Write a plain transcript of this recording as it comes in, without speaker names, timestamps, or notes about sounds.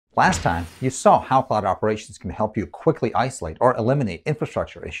Last time, you saw how cloud operations can help you quickly isolate or eliminate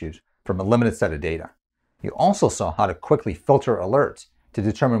infrastructure issues from a limited set of data. You also saw how to quickly filter alerts to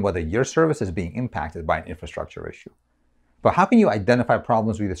determine whether your service is being impacted by an infrastructure issue. But how can you identify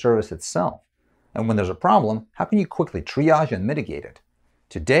problems with the service itself? And when there's a problem, how can you quickly triage and mitigate it?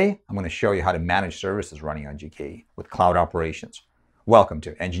 Today, I'm going to show you how to manage services running on GKE with cloud operations. Welcome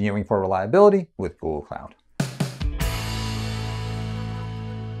to Engineering for Reliability with Google Cloud.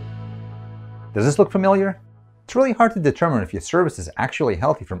 Does this look familiar? It's really hard to determine if your service is actually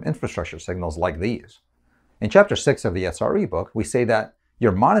healthy from infrastructure signals like these. In Chapter 6 of the SRE book, we say that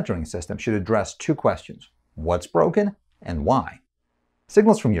your monitoring system should address two questions: what's broken and why.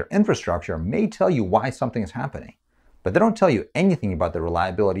 Signals from your infrastructure may tell you why something is happening, but they don't tell you anything about the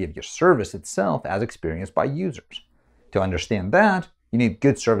reliability of your service itself as experienced by users. To understand that, you need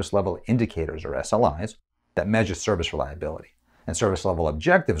good service level indicators, or SLIs, that measure service reliability, and service level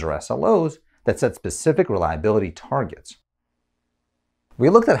objectives, or SLOs, that set specific reliability targets. We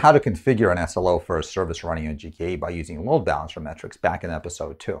looked at how to configure an SLO for a service running on GKE by using load balancer metrics back in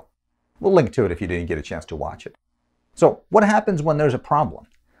episode 2. We'll link to it if you didn't get a chance to watch it. So what happens when there's a problem?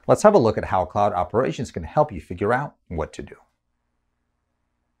 Let's have a look at how cloud operations can help you figure out what to do.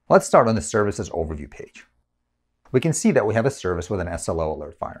 Let's start on the services overview page. We can see that we have a service with an SLO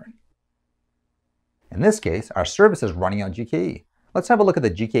alert firing. In this case, our service is running on GKE. Let's have a look at the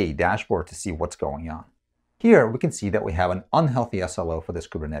GKE dashboard to see what's going on. Here, we can see that we have an unhealthy SLO for this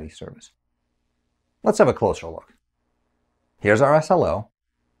Kubernetes service. Let's have a closer look. Here's our SLO,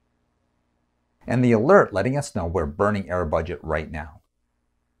 and the alert letting us know we're burning error budget right now.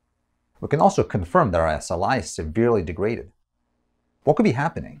 We can also confirm that our SLI is severely degraded. What could be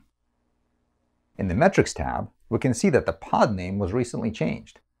happening? In the Metrics tab, we can see that the pod name was recently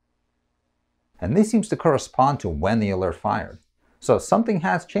changed. And this seems to correspond to when the alert fired. So something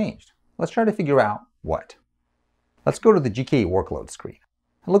has changed. Let's try to figure out what. Let's go to the GKE workload screen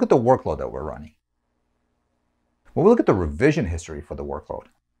and look at the workload that we're running. When we look at the revision history for the workload,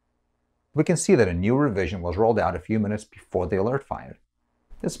 we can see that a new revision was rolled out a few minutes before the alert fired.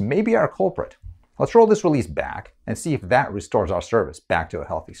 This may be our culprit. Let's roll this release back and see if that restores our service back to a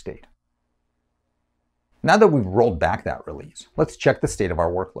healthy state. Now that we've rolled back that release, let's check the state of our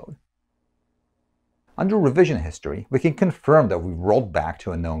workload. Under revision history, we can confirm that we've rolled back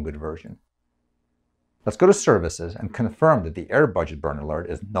to a known good version. Let's go to services and confirm that the error budget burn alert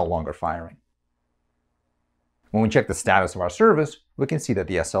is no longer firing. When we check the status of our service, we can see that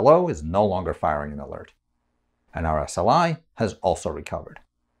the SLO is no longer firing an alert, and our SLI has also recovered.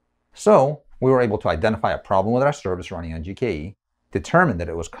 So we were able to identify a problem with our service running on GKE, determine that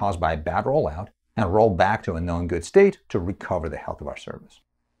it was caused by a bad rollout, and roll back to a known good state to recover the health of our service.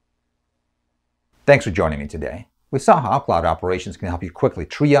 Thanks for joining me today. We saw how cloud operations can help you quickly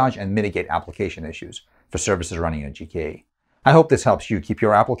triage and mitigate application issues for services running on GKE. I hope this helps you keep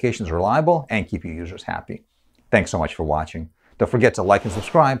your applications reliable and keep your users happy. Thanks so much for watching. Don't forget to like and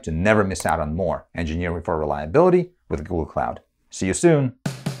subscribe to never miss out on more Engineering for Reliability with Google Cloud. See you soon.